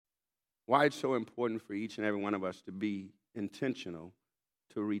why it's so important for each and every one of us to be intentional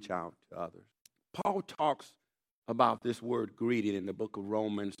to reach out to others. Paul talks about this word greeting in the book of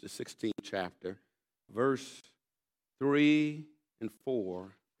Romans, the 16th chapter, verse 3 and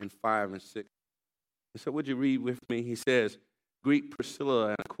 4 and 5 and 6. And so would you read with me? He says, greet Priscilla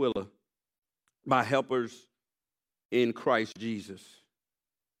and Aquila, my helpers in Christ Jesus,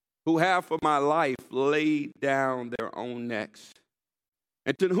 who have for my life laid down their own necks,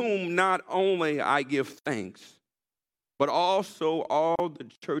 and to whom not only I give thanks, but also all the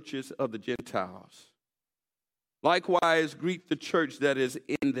churches of the Gentiles. Likewise, greet the church that is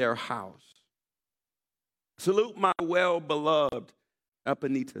in their house. Salute my well-beloved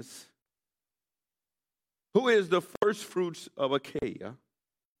Epaenetus, who is the firstfruits of Achaia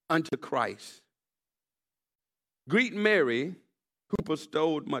unto Christ. Greet Mary, who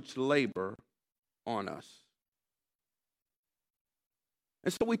bestowed much labor on us.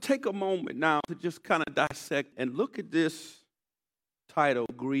 And so we take a moment now to just kind of dissect and look at this title,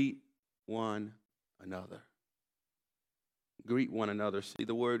 Greet One Another. Greet one another. See,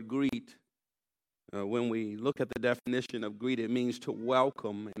 the word greet, when we look at the definition of greet, it means to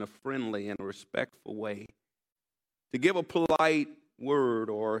welcome in a friendly and a respectful way. To give a polite word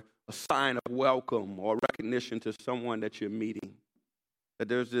or a sign of welcome or recognition to someone that you're meeting. That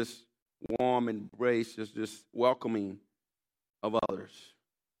there's this warm embrace, there's this welcoming of others.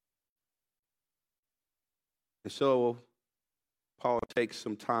 And so Paul takes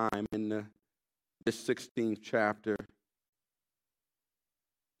some time in this 16th chapter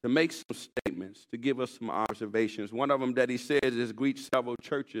to make some statements, to give us some observations. One of them that he says is greet several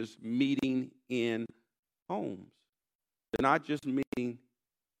churches meeting in homes. They're not just meeting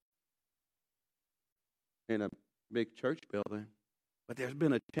in a big church building, but there's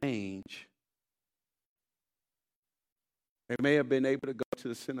been a change. They may have been able to go to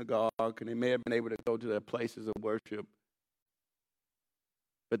the synagogue, and they may have been able to go to their places of worship,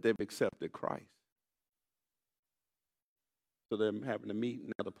 but they've accepted Christ. So they're having to meet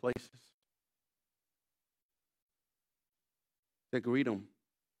in other places. They greet them.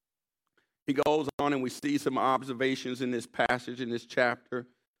 He goes on, and we see some observations in this passage, in this chapter,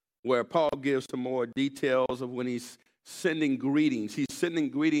 where Paul gives some more details of when he's sending greetings. He's sending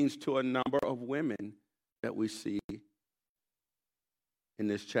greetings to a number of women that we see in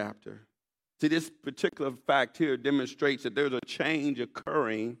this chapter. See, this particular fact here demonstrates that there's a change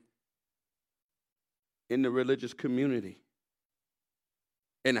occurring in the religious community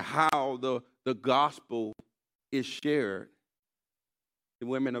and how the gospel is shared. The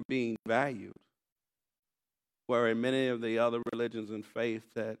women are being valued, where in many of the other religions and faiths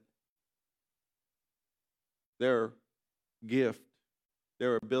that their gift,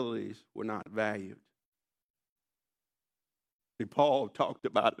 their abilities were not valued. See, Paul talked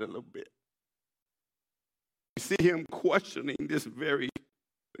about it a little bit. You see him questioning this very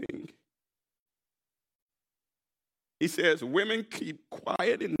thing. He says, women keep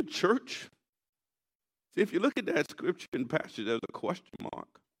quiet in the church. See, if you look at that scripture and passage, there's a question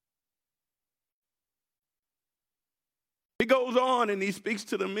mark. He goes on and he speaks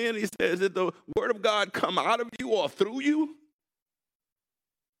to the men. He says, did the word of God come out of you or through you?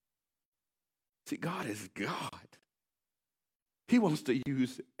 See, God is God. He wants to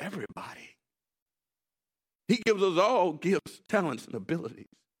use everybody. He gives us all gifts, talents, and abilities.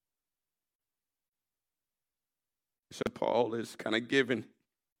 So Paul is kind of giving,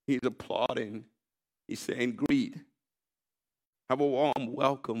 he's applauding. He's saying, greet. Have a warm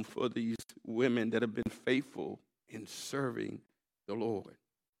welcome for these women that have been faithful in serving the Lord.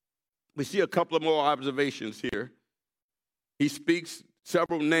 We see a couple of more observations here. He speaks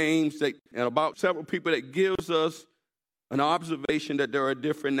several names and about several people that gives us an observation that there are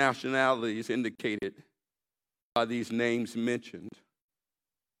different nationalities indicated by these names mentioned.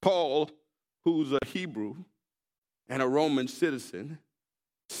 Paul, who's a Hebrew and a Roman citizen,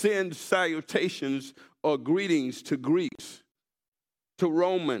 sends salutations or greetings to Greeks, to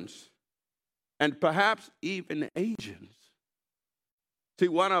Romans, and perhaps even Asians. See,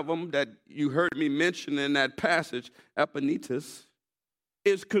 one of them that you heard me mention in that passage, Epaenetus,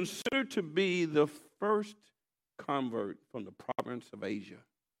 is considered to be the first convert from the province of Asia.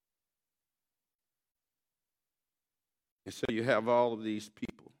 And so you have all of these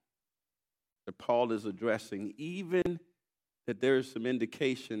people that Paul is addressing, even that there is some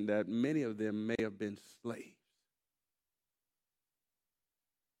indication that many of them may have been slaves.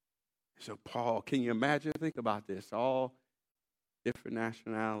 So Paul, can you imagine? Think about this. All different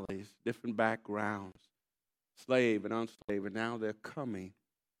nationalities, different backgrounds, slave and unslave, and now they're coming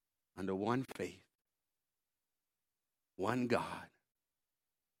under one faith, one God,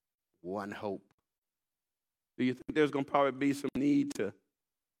 one hope. Do you think there's going to probably be some need to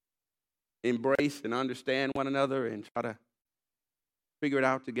embrace and understand one another and try to figure it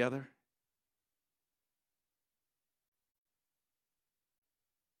out together?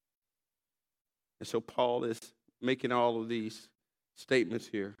 And so Paul is making all of these statements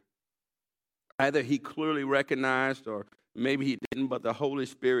here. Either he clearly recognized, or maybe he didn't, but the Holy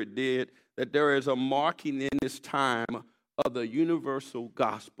Spirit did, that there is a marking in this time of the universal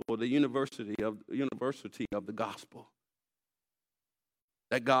gospel, the university of the gospel.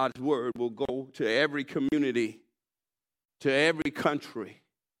 That God's word will go to every community, to every country,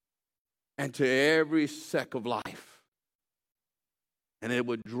 and to every sect of life. And it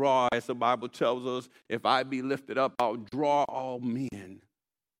would draw, as the Bible tells us, if I be lifted up, I'll draw all men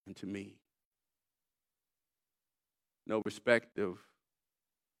unto me. No respect of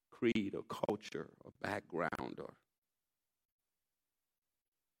creed or culture or background or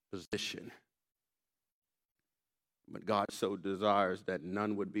position. But God so desires that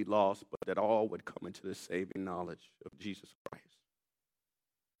none would be lost, but that all would come into the saving knowledge of Jesus Christ.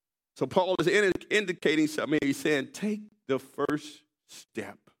 So Paul is indicating something. He's saying, take the first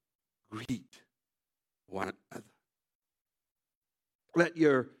step. Greet one another. Let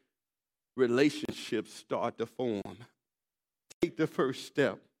your relationships start to form. Take the first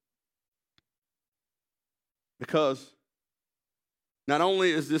step. Because not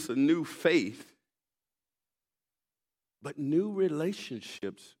only is this a new faith, but new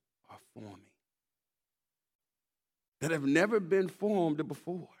relationships are forming that have never been formed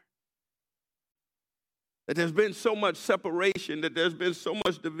before. That there's been so much separation, that there's been so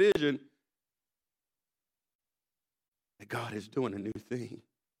much division, that God is doing a new thing.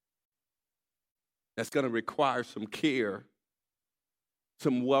 That's going to require some care,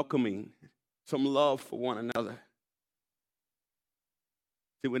 some welcoming, some love for one another.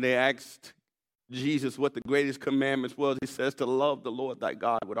 See, when they asked Jesus what the greatest commandments was, he says to love the Lord thy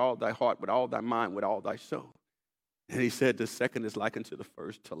God with all thy heart, with all thy mind, with all thy soul. And he said the second is like unto the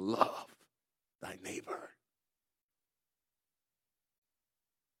first, to love thy neighbor.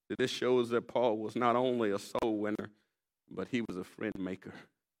 This shows that Paul was not only a soul winner, but he was a friend maker.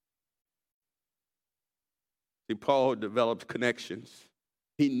 See, Paul developed connections.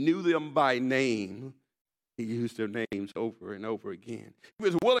 He knew them by name. He used their names over and over again. He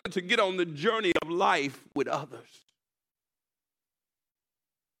was willing to get on the journey of life with others.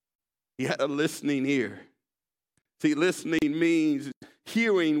 He had a listening ear. See, listening means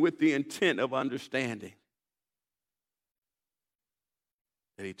hearing with the intent of understanding.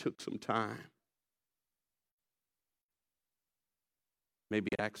 And he took some time. Maybe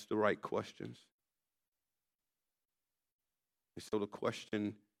asked the right questions. And so the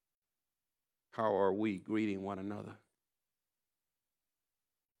question, how are we greeting one another?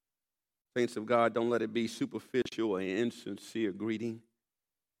 Saints of God, don't let it be superficial and insincere greeting.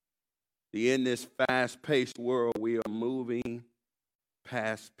 See, in this fast-paced world, we are moving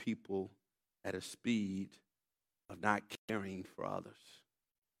past people at a speed of not caring for others.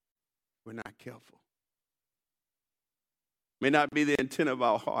 We're not careful. May not be the intent of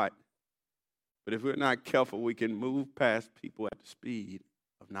our heart, but if we're not careful, we can move past people at the speed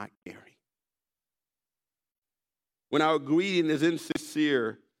of not caring. When our greeting is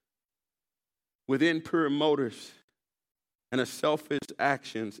insincere, with impure motives and a selfish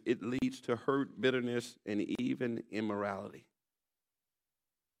actions, it leads to hurt, bitterness, and even immorality.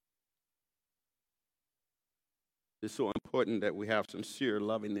 It's so important that we have sincere,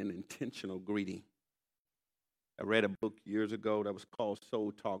 loving, and intentional greeting. I read a book years ago that was called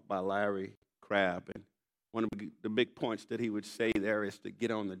Soul Talk by Larry Crabb, and one of the big points that he would say there is to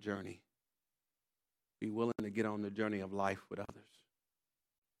get on the journey. Be willing to get on the journey of life with others.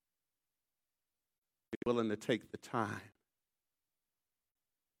 Be willing to take the time,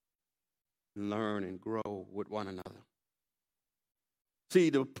 learn and grow with one another. See,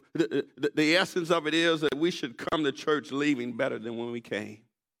 the essence of it is that we should come to church leaving better than when we came.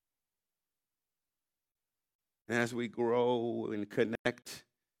 And as we grow and connect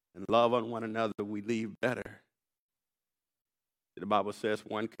and love on one another, we leave better. The Bible says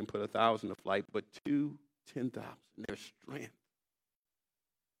one can put 1,000 to flight, but 2, 10,000. Their strength.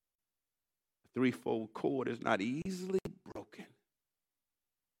 A threefold cord is not easily broken.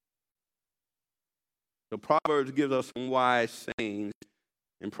 So Proverbs gives us some wise sayings.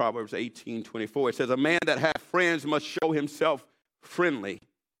 In Proverbs 18:24, it says, a man that hath friends must show himself friendly.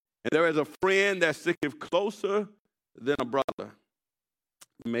 And there is a friend that sticketh closer than a brother.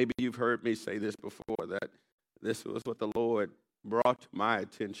 Maybe you've heard me say this before, that this was what the Lord brought to my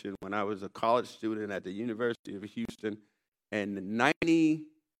attention when I was a college student at the University of Houston. And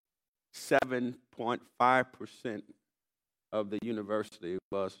 7.5% of the university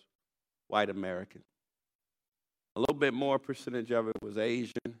was white American. A little bit more percentage of it was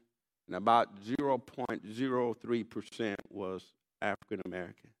Asian, and about 0.03% was African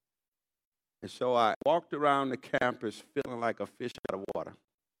American. And so I walked around the campus feeling like a fish out of water.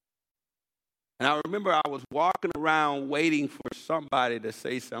 And I remember I was walking around waiting for somebody to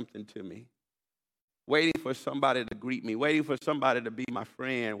say something to me, waiting for somebody to greet me, waiting for somebody to be my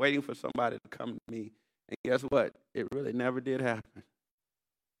friend, waiting for somebody to come to me. And guess what? It really never did happen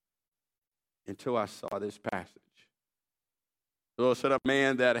until I saw this passage. The Lord said, a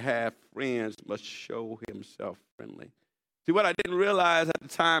man that hath friends must show himself friendly. See, what I didn't realize at the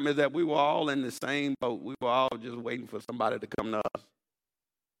time is that we were all in the same boat. We were all just waiting for somebody to come to us.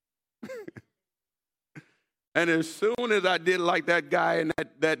 And as soon as I did like that guy in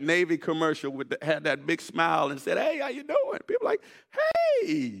that Navy commercial had that big smile and said, hey, how you doing? People like,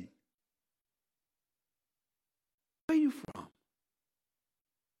 hey, where you from?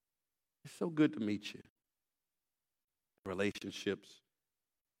 It's so good to meet you. Relationships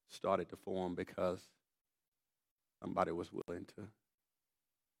started to form because somebody was willing to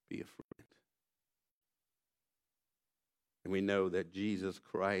be a friend. And we know that Jesus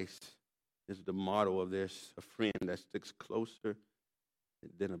Christ is the model of this, a friend that sticks closer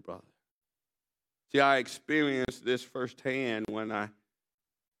than a brother. See, I experienced this firsthand when I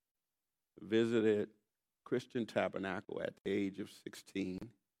visited Christian Tabernacle at the age of 16.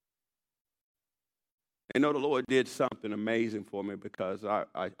 I know the Lord did something amazing for me because I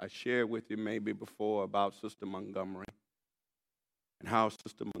shared with you maybe before about Sister Montgomery and how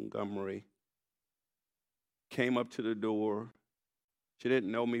Sister Montgomery came up to the door. She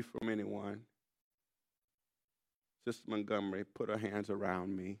didn't know me from anyone. Sister Montgomery put her hands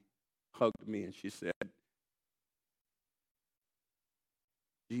around me, hugged me, and she said,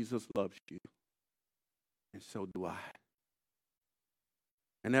 Jesus loves you, and so do I.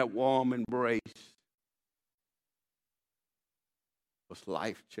 And that warm embrace was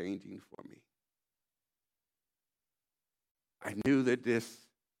life-changing for me. I knew that this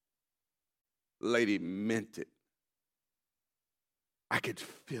lady meant it. I could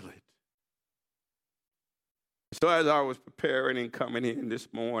feel it. So as I was preparing and coming in this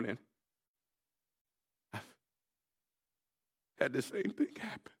morning, I had the same thing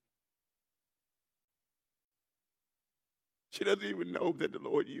happen. She doesn't even know that the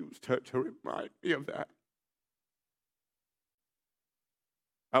Lord used her to remind me of that.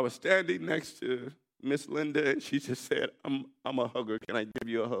 I was standing next to Miss Linda, and she just said, I'm a hugger. Can I give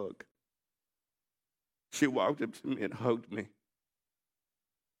you a hug? She walked up to me and hugged me.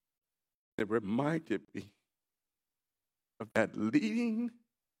 It reminded me of that leading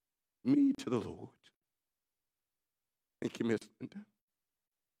me to the Lord. Thank you, Miss Linda,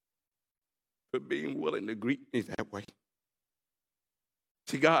 for being willing to greet me that way.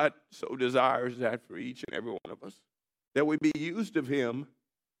 See, God so desires that for each and every one of us, that we be used of him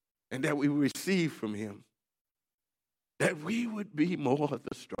and that we receive from him, that we would be more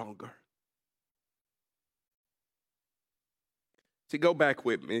the stronger. See, go back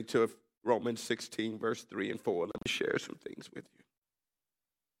with me to Romans 16, verse 3 and 4. Let me share some things with you.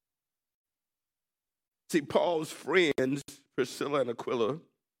 See, Paul's friends, Priscilla and Aquila,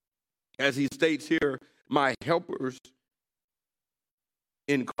 as he states here, my helpers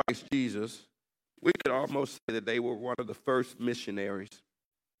in Christ Jesus, we could almost say that they were one of the first missionaries.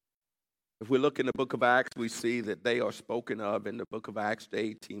 If we look in the book of Acts, we see that they are spoken of in the book of Acts, the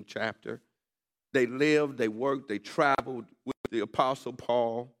 18th chapter. They lived, they worked, they traveled with the Apostle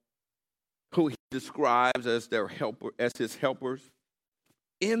Paul, who he describes as their helper, as his helpers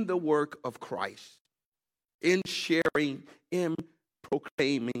in the work of Christ, in sharing, in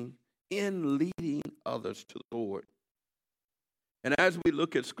proclaiming, in leading others to the Lord. And as we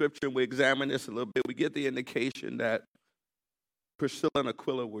look at Scripture and we examine this a little bit, we get the indication that Priscilla and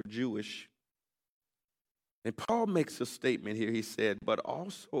Aquila were Jewish. And Paul makes a statement here. He said, but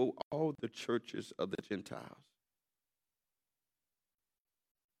also all the churches of the Gentiles.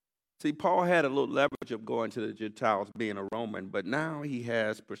 See, Paul had a little leverage of going to the Gentiles being a Roman, but now he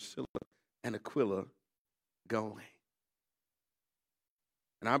has Priscilla and Aquila going.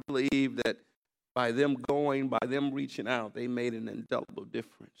 And I believe that by them going, by them reaching out, they made an indelible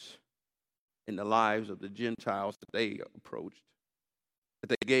difference in the lives of the Gentiles that they approached. That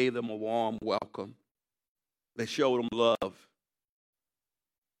they gave them a warm welcome. They showed them love.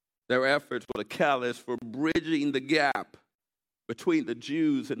 Their efforts were the catalyst for bridging the gap between the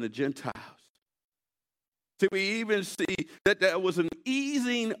Jews and the Gentiles. See, we even see that there was an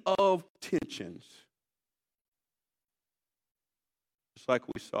easing of tensions. Just like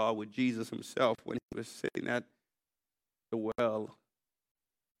we saw with Jesus himself when he was sitting at the well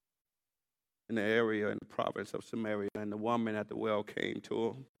in the area in the province of Samaria, and the woman at the well came to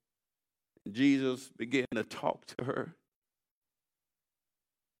him. And Jesus began to talk to her.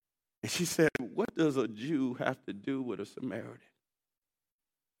 And she said, "What does a Jew have to do with a Samaritan?"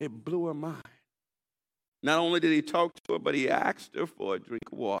 It blew her mind. Not only did he talk to her, but he asked her for a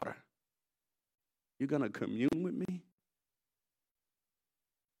drink of water. "You going to commune with me?"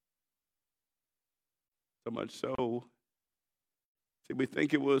 So much so, see, we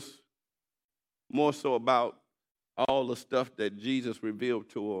think it was more so about all the stuff that Jesus revealed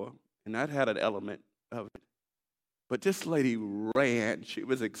to her, and that had an element of it. But this lady ran. She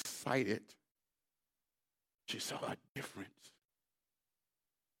was excited. She saw a difference.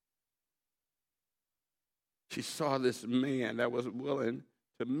 She saw this man that was willing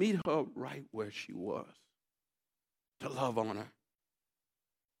to meet her right where she was, to love on her.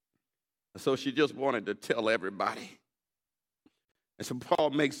 And so she just wanted to tell everybody. And so Paul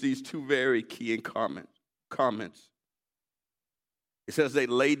makes these two very key comments. It says they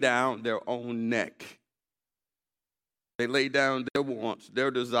lay down their own neck. They laid down their wants,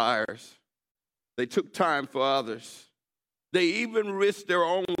 their desires. They took time for others. They even risked their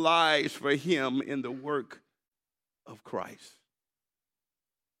own lives for him in the work of Christ.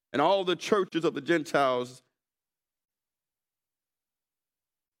 And all the churches of the Gentiles,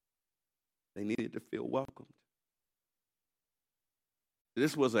 they needed to feel welcomed.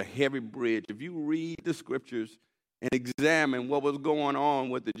 This was a heavy bridge. If you read the scriptures and examine what was going on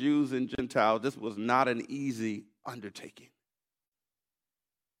with the Jews and Gentiles, this was not an easy undertaking.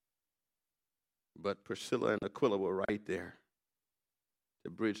 But Priscilla and Aquila were right there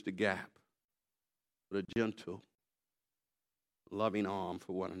to bridge the gap with a gentle, loving arm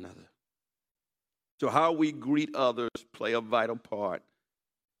for one another. So how we greet others play a vital part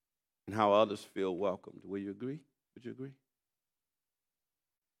in how others feel welcomed. Will you agree? Would you agree?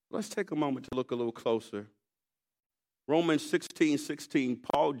 Let's take a moment to look a little closer. Romans 16:16,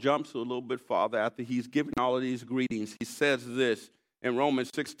 Paul jumps a little bit farther after he's given all of these greetings. He says this in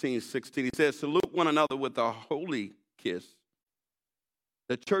Romans 16:16. He says, "Salute one another with a holy kiss.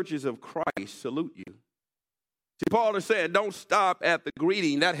 The churches of Christ salute you." See, Paul is saying, don't stop at the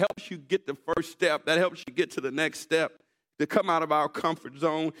greeting. That helps you get the first step. That helps you get to the next step, to come out of our comfort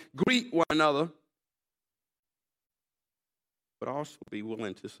zone. Greet one another, but also be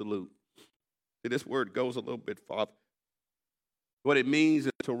willing to salute. See, this word goes a little bit farther. What it means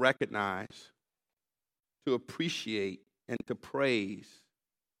is to recognize, to appreciate, and to praise.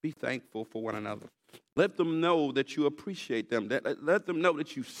 Be thankful for one another. Let them know that you appreciate them. Let them know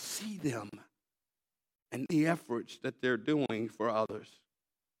that you see them and the efforts that they're doing for others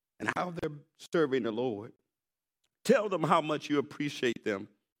and how they're serving the Lord. Tell them how much you appreciate them,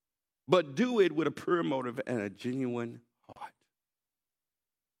 but do it with a pure motive and a genuine heart.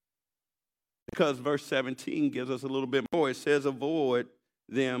 Because verse 17 gives us a little bit more. It says, avoid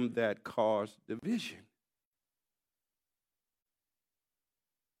them that cause division.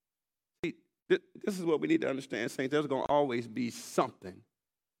 See, this is what we need to understand, saints. There's going to always be something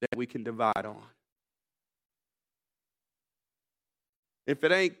that we can divide on. If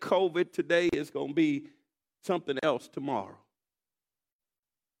it ain't COVID today, it's going to be something else tomorrow.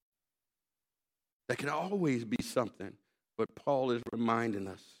 There can always be something, but Paul is reminding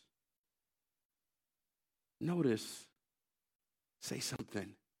us. Notice, say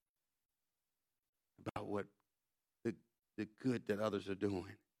something about what the good that others are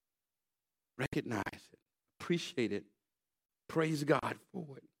doing. Recognize it, appreciate it, praise God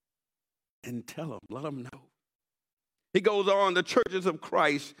for it, and tell them, let them know. He goes on, the churches of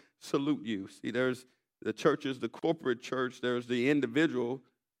Christ salute you. See, there's the churches, the corporate church, there's the individual.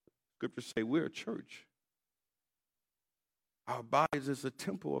 Scriptures say we're a church. Our bodies is a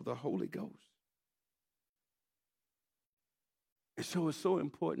temple of the Holy Ghost. And so it's so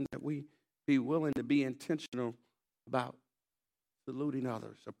important that we be willing to be intentional about saluting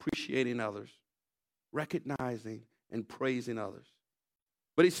others, appreciating others, recognizing and praising others.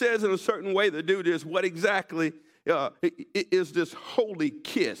 But he says in a certain way to do this, what exactly is this holy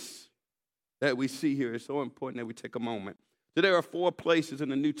kiss that we see here? It's so important that we take a moment. So there are 4 places in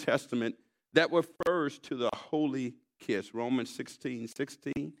the New Testament that refers to the holy kiss. Romans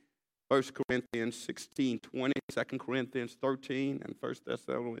 16:16, 1 Corinthians 16:20, 2 Corinthians 13, and 1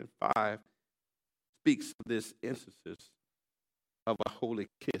 Thessalonians 5 speaks of this instances of a holy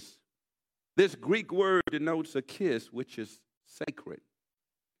kiss. This Greek word denotes a kiss which is sacred,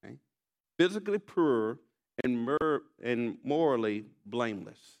 okay? Physically pure and morally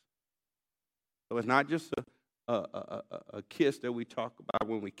blameless. So it's not just a kiss that we talk about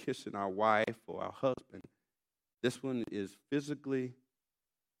when we're kissing our wife or our husband. This one is physically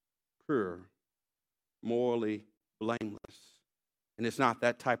pure, morally blameless. And it's not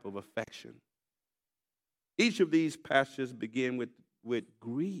that type of affection. Each of these passages begin with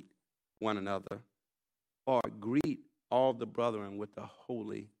greet one another or greet all the brethren with a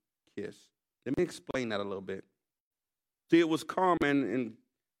holy kiss. Let me explain that a little bit. See, it was common and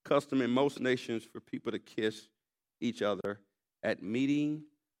custom in most nations for people to kiss each other at meeting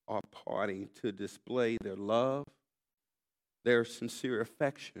or parting to display their love, their sincere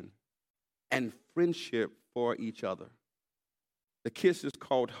affection, and friendship for each other. The kiss is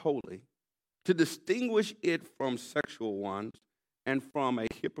called holy to distinguish it from sexual ones and from a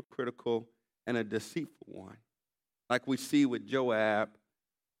hypocritical and a deceitful one, like we see with Joab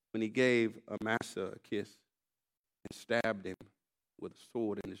when he gave Amasa a kiss and stabbed him with a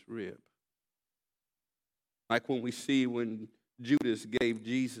sword in his rib. Like when we see when Judas gave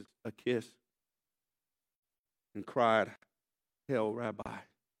Jesus a kiss and cried, "Hail, Rabbi,"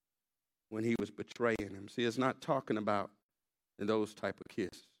 when he was betraying him. See, it's not talking about those type of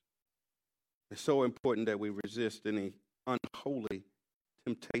kisses. It's so important that we resist any unholy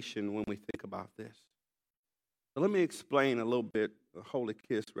temptation when we think about this. So let me explain a little bit the holy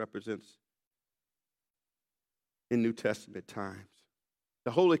kiss represents in New Testament times.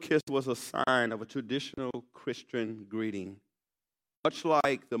 The holy kiss was a sign of a traditional Christian greeting, much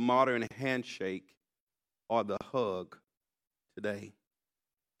like the modern handshake or the hug today.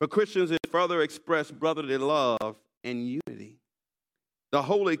 For Christians, it further expressed brotherly love and unity. The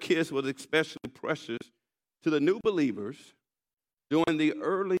holy kiss was especially precious to the new believers during the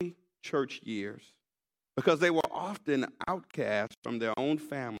early church years because they were often outcast from their own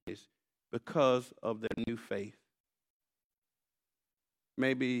families because of their new faith.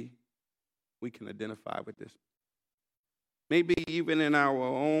 Maybe we can identify with this. Maybe even in our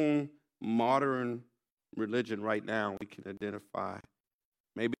own modern religion right now, we can identify.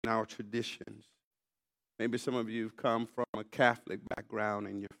 Maybe in our traditions. Maybe some of you have come from a Catholic background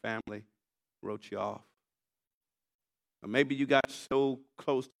and your family wrote you off. Or maybe you got so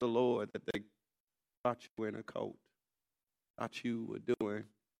close to the Lord that they thought you were in a cult, thought you were doing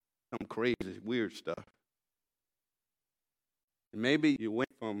some crazy, weird stuff. And maybe you went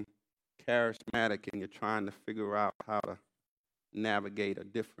from charismatic and you're trying to figure out how to navigate a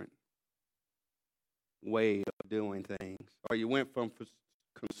different way of doing things. Or you went from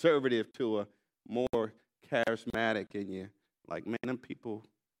conservative to a more charismatic and you're like, man, them people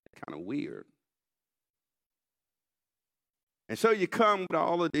are kind of weird. And so you come with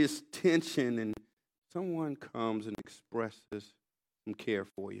all of this tension and someone comes and expresses some care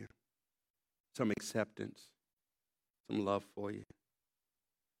for you, some acceptance, some love for you.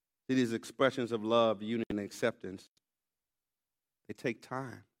 See, these expressions of love, unity, and acceptance, they take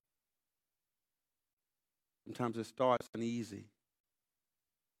time. Sometimes it starts uneasy.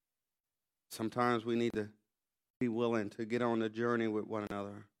 Sometimes we need to be willing to get on the journey with one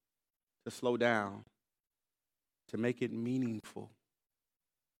another, to slow down, to make it meaningful.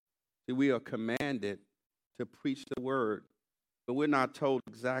 See, we are commanded to preach the word, but we're not told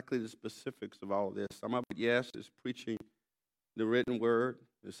exactly the specifics of all of this. Some of it, yes, is preaching the written word.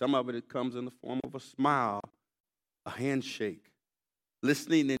 And some of it comes in the form of a smile, a handshake,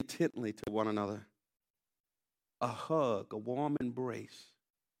 listening intently to one another, a hug, a warm embrace,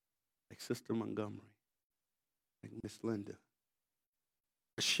 like Sister Montgomery, like Miss Linda,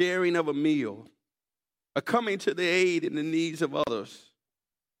 a sharing of a meal, a coming to the aid in the needs of others,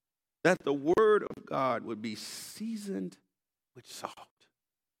 that the word of God would be seasoned with salt.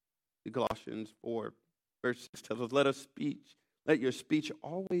 The Colossians 4, verse 6 tells us, let your speech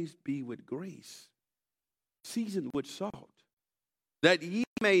always be with grace, seasoned with salt, that ye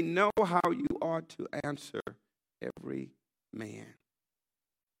may know how you ought to answer every man.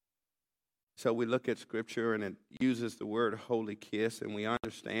 So we look at Scripture, and it uses the word holy kiss, and we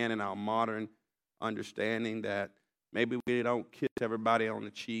understand in our modern understanding that maybe we don't kiss everybody on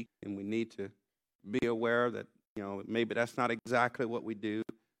the cheek, and we need to be aware that, maybe that's not exactly what we do,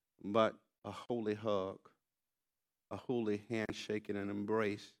 but a holy hug, a holy handshake and an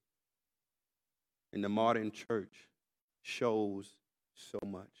embrace in the modern church shows so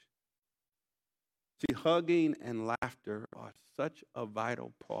much. See, hugging and laughter are such a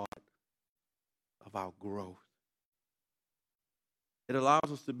vital part of our growth. It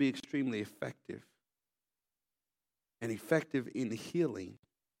allows us to be extremely effective and effective in healing.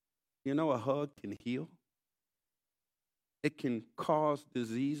 A hug can heal. It can cause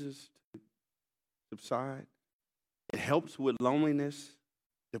diseases to subside. It helps with loneliness,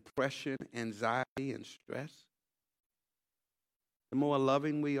 depression, anxiety, and stress. the more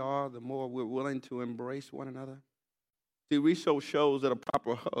loving we are, the more we're willing to embrace one another. See, research shows that a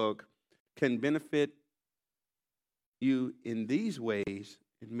proper hug can benefit you in these ways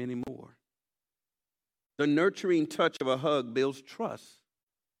and many more. The nurturing touch of a hug builds trust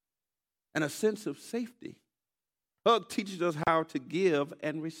and a sense of safety. Hug teaches us how to give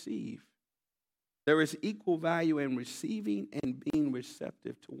and receive. There is equal value in receiving and being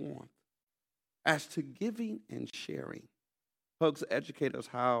receptive to warmth. As to giving and sharing, hugs educate us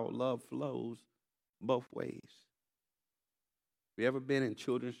how love flows both ways. Have you ever been in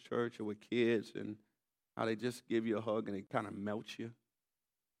children's church or with kids and how they just give you a hug and it kind of melts you?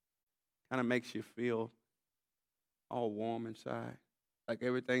 Kind of makes you feel all warm inside, like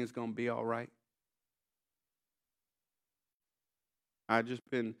everything's going to be all right. I've just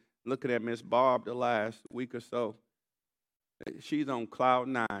been looking at Miss Barb the last week or so. She's on cloud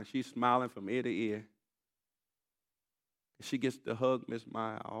 9. She's smiling from ear to ear. She gets to hug Miss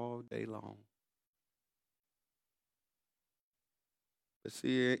Maya all day long. But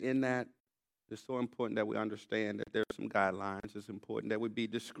see, in that, it's so important that we understand that there are some guidelines. It's important that we be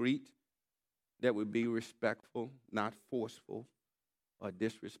discreet, that we be respectful, not forceful or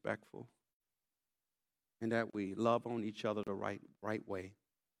disrespectful, and that we love on each other the right way.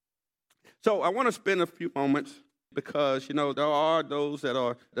 So I want to spend a few moments because, there are those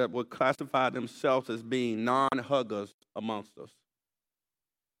that would classify themselves as being non-huggers amongst us.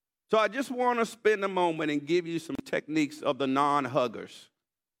 So I just want to spend a moment and give you some techniques of the non-huggers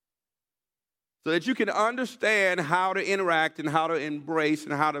so that you can understand how to interact and how to embrace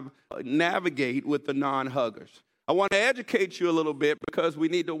and how to navigate with the non-huggers. I want to educate you a little bit because we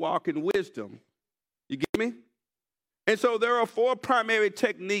need to walk in wisdom. You get me? And so there are 4 primary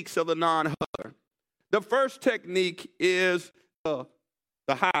techniques of the non-hugger. The first technique is the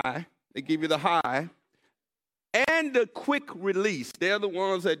high. They give you the high. And the quick release. They're the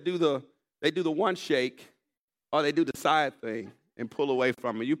ones that do the one shake or they do the side thing and pull away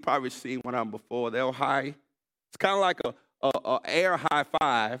from it. You've probably seen one of them before. They'll high. It's kind of like a air high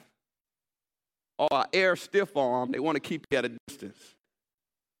five or an air stiff arm. They want to keep you at a distance.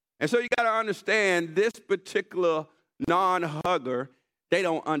 And so you got to understand this particular non-hugger, they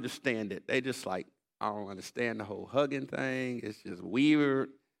don't understand it. They just like, I don't understand the whole hugging thing. It's just weird.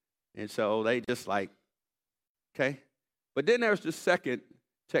 And so they just like, okay. But then there's the second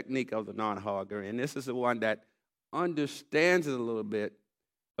technique of the non-hugger, and this is the one that understands it a little bit,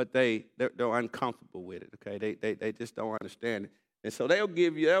 but they're uncomfortable with it, okay? They just don't understand it. And so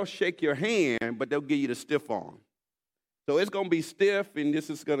they'll shake your hand, but they'll give you the stiff arm. So it's going to be stiff, and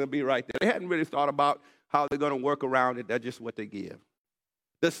this is going to be right there. They hadn't really thought about how they're going to work around it. That's just what they give.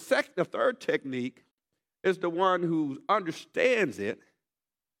 The third technique is the one who understands it.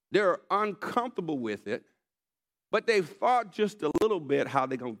 They're uncomfortable with it, but they've thought just a little bit how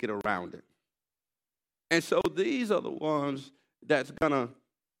they're going to get around it. And so these are the ones that's going to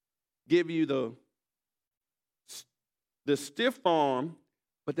give you the stiff arm,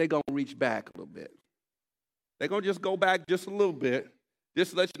 but they're going to reach back a little bit. They're going to just go back just a little bit,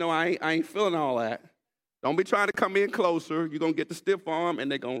 just to let you know I ain't feeling all that. Don't be trying to come in closer. You're going to get the stiff arm, and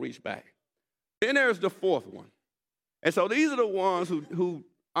they're going to reach back. Then there's the fourth one. And so these are the ones who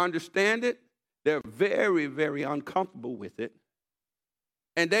understand it. They're very, very uncomfortable with it.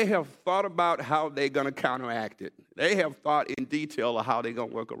 And they have thought about how they're going to counteract it. They have thought in detail of how they're going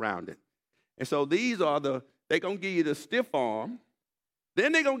to work around it. And so they're going to give you the stiff arm.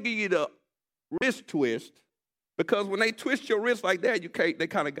 Then they're going to give you the wrist twist. Because when they twist your wrist like that, they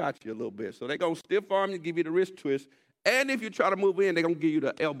kind of got you a little bit. So they're going to stiff arm you, give you the wrist twist. And if you try to move in, they're going to give you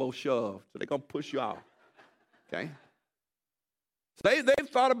the elbow shove. So they're going to push you out. Okay? So they've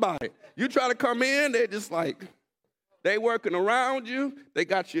thought about it. You try to come in, they're just like, they working around you. They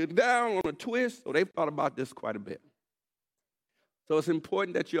got you down on a twist. So they've thought about this quite a bit. So it's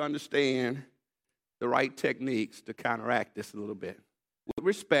important that you understand the right techniques to counteract this a little bit. With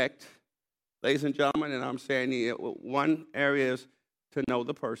respect, ladies and gentlemen, and I'm saying one area is to know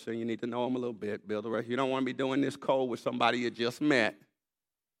the person. You need to know them a little bit, build a relationship. You don't want to be doing this cold with somebody you just met.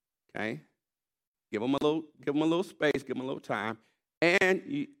 Okay? Give them a little space, give them a little time.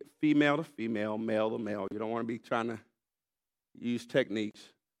 And female to female, male to male. You don't want to be trying to use techniques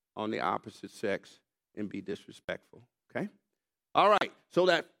on the opposite sex and be disrespectful. Okay? All right. So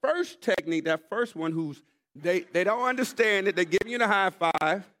that first technique, that first one they don't understand it. They're giving you the high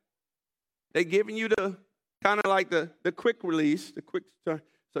five. They're giving you the kind of like the quick release, the quick turn.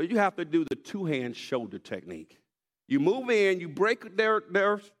 So you have to do the two-hand shoulder technique. You move in, you break their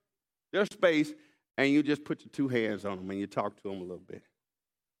space, and you just put your two hands on them and you talk to them a little bit.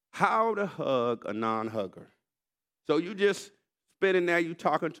 How to hug a non-hugger. So you just spitting there, you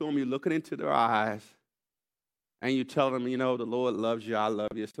talking to them, you're looking into their eyes, and you tell them, the Lord loves you, I love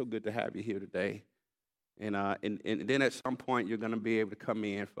you. It's so good to have you here today. And then at some point, you're going to be able to come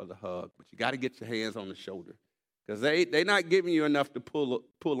in for the hug. But you got to get your hands on the shoulder because they're not giving you enough to pull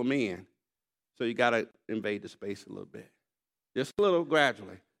them in. So you got to invade the space a little bit, just a little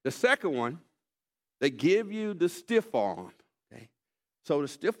gradually. The second one, they give you the stiff arm. Okay, so the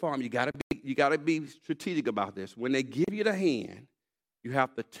stiff arm, you got to be strategic about this. When they give you the hand, you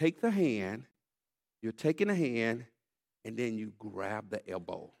have to take the hand. You're taking the hand, and then you grab the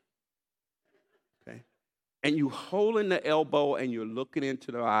elbow. Okay, and you holding the elbow, and you're looking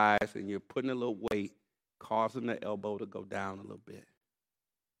into their eyes, and you're putting a little weight, causing the elbow to go down a little bit.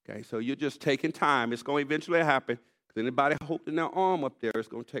 Okay, so you're just taking time. It's going to eventually happen. Because anybody holding their arm up there, it's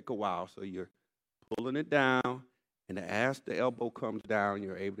going to take a while. So you're pulling it down, and as the elbow comes down,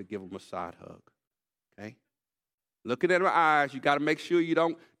 you're able to give them a side hug. Okay? Looking at her eyes, you got to make sure you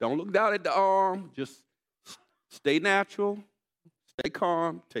don't look down at the arm. Just stay natural, stay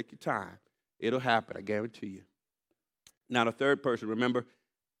calm, take your time. It'll happen, I guarantee you. Now, the third person, remember,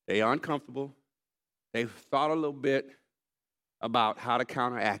 they are uncomfortable. They've thought a little bit about how to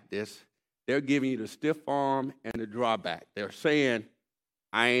counteract this. They're giving you the stiff arm and the drawback. They're saying,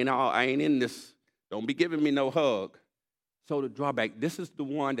 I ain't in this. Don't be giving me no hug. So the drawback, this is the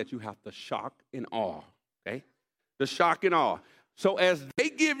one that you have to shock and awe, okay? The shock and awe. So as they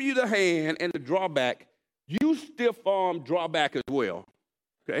give you the hand and the drawback, you stiff arm drawback as well,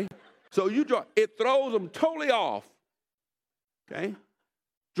 okay? So it throws them totally off, okay?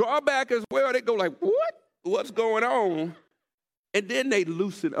 Drawback as well, they go like, what? What's going on? And then they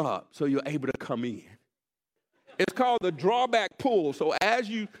loosen up so you're able to come in. It's called the drawback pull. So as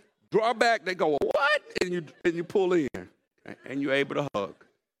you draw back, they go, what? And you pull in. Okay? And you're able to hug.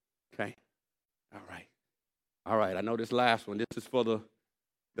 Okay? All right. I know this last one. This is for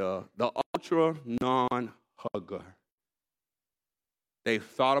the ultra non-hugger. They've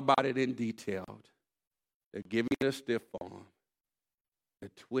thought about it in detail. They're giving it a stiff arm.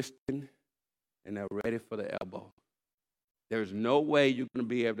 They're twisting, and they're ready for the elbow. There's no way you're going to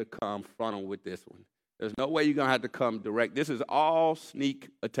be able to come frontal with this one. There's no way you're going to have to come direct. This is all sneak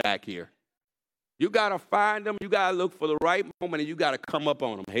attack here. You got to find them. You got to look for the right moment, and you got to come up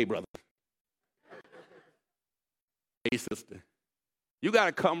on them. Hey, brother. Hey, sister. You got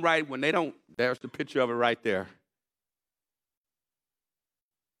to come right when they don't. There's the picture of it right there.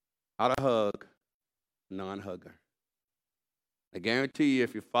 How to hug, non-hugger. I guarantee you,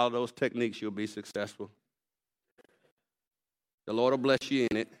 if you follow those techniques, you'll be successful. The Lord will bless you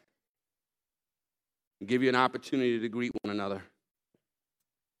in it and give you an opportunity to greet one another.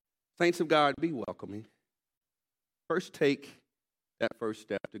 Saints of God, be welcoming. First, take that first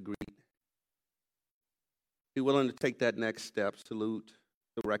step to greet. Be willing to take that next step, salute,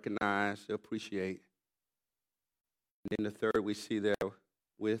 to recognize, to appreciate. And then the third we see there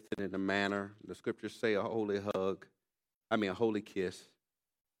with and in a manner, the scriptures say a holy kiss.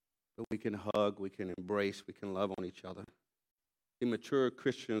 But we can hug, we can embrace, we can love on each other. The mature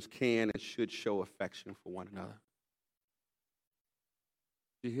Christians can and should show affection for one another.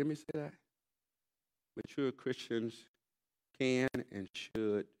 Do you hear me say that? Mature Christians can and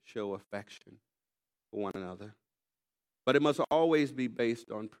should show affection for one another. But it must always be based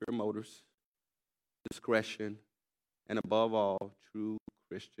on pure motives, discretion, and above all, true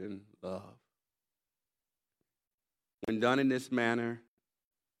Christian love. When done in this manner,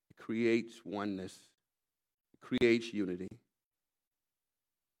 it creates oneness, it creates unity.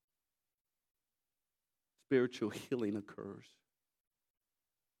 Spiritual healing occurs.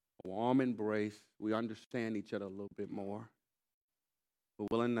 A warm embrace. We understand each other a little bit more. We're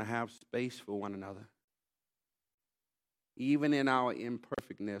willing to have space for one another. Even in our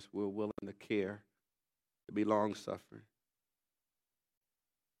imperfectness, we're willing to care, to be long-suffering,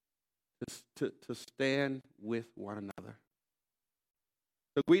 to stand with one another,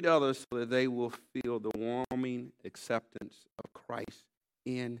 to greet others so that they will feel the warming acceptance of Christ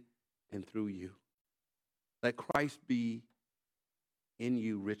in and through you. Let Christ be in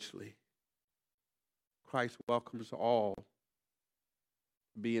you richly. Christ welcomes all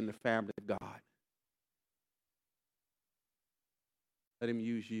to be in the family of God. Let him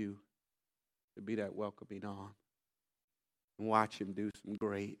use you to be that welcoming arm. And watch him do some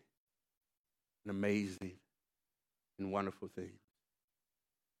great and amazing and wonderful things.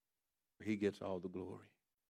 He gets all the glory.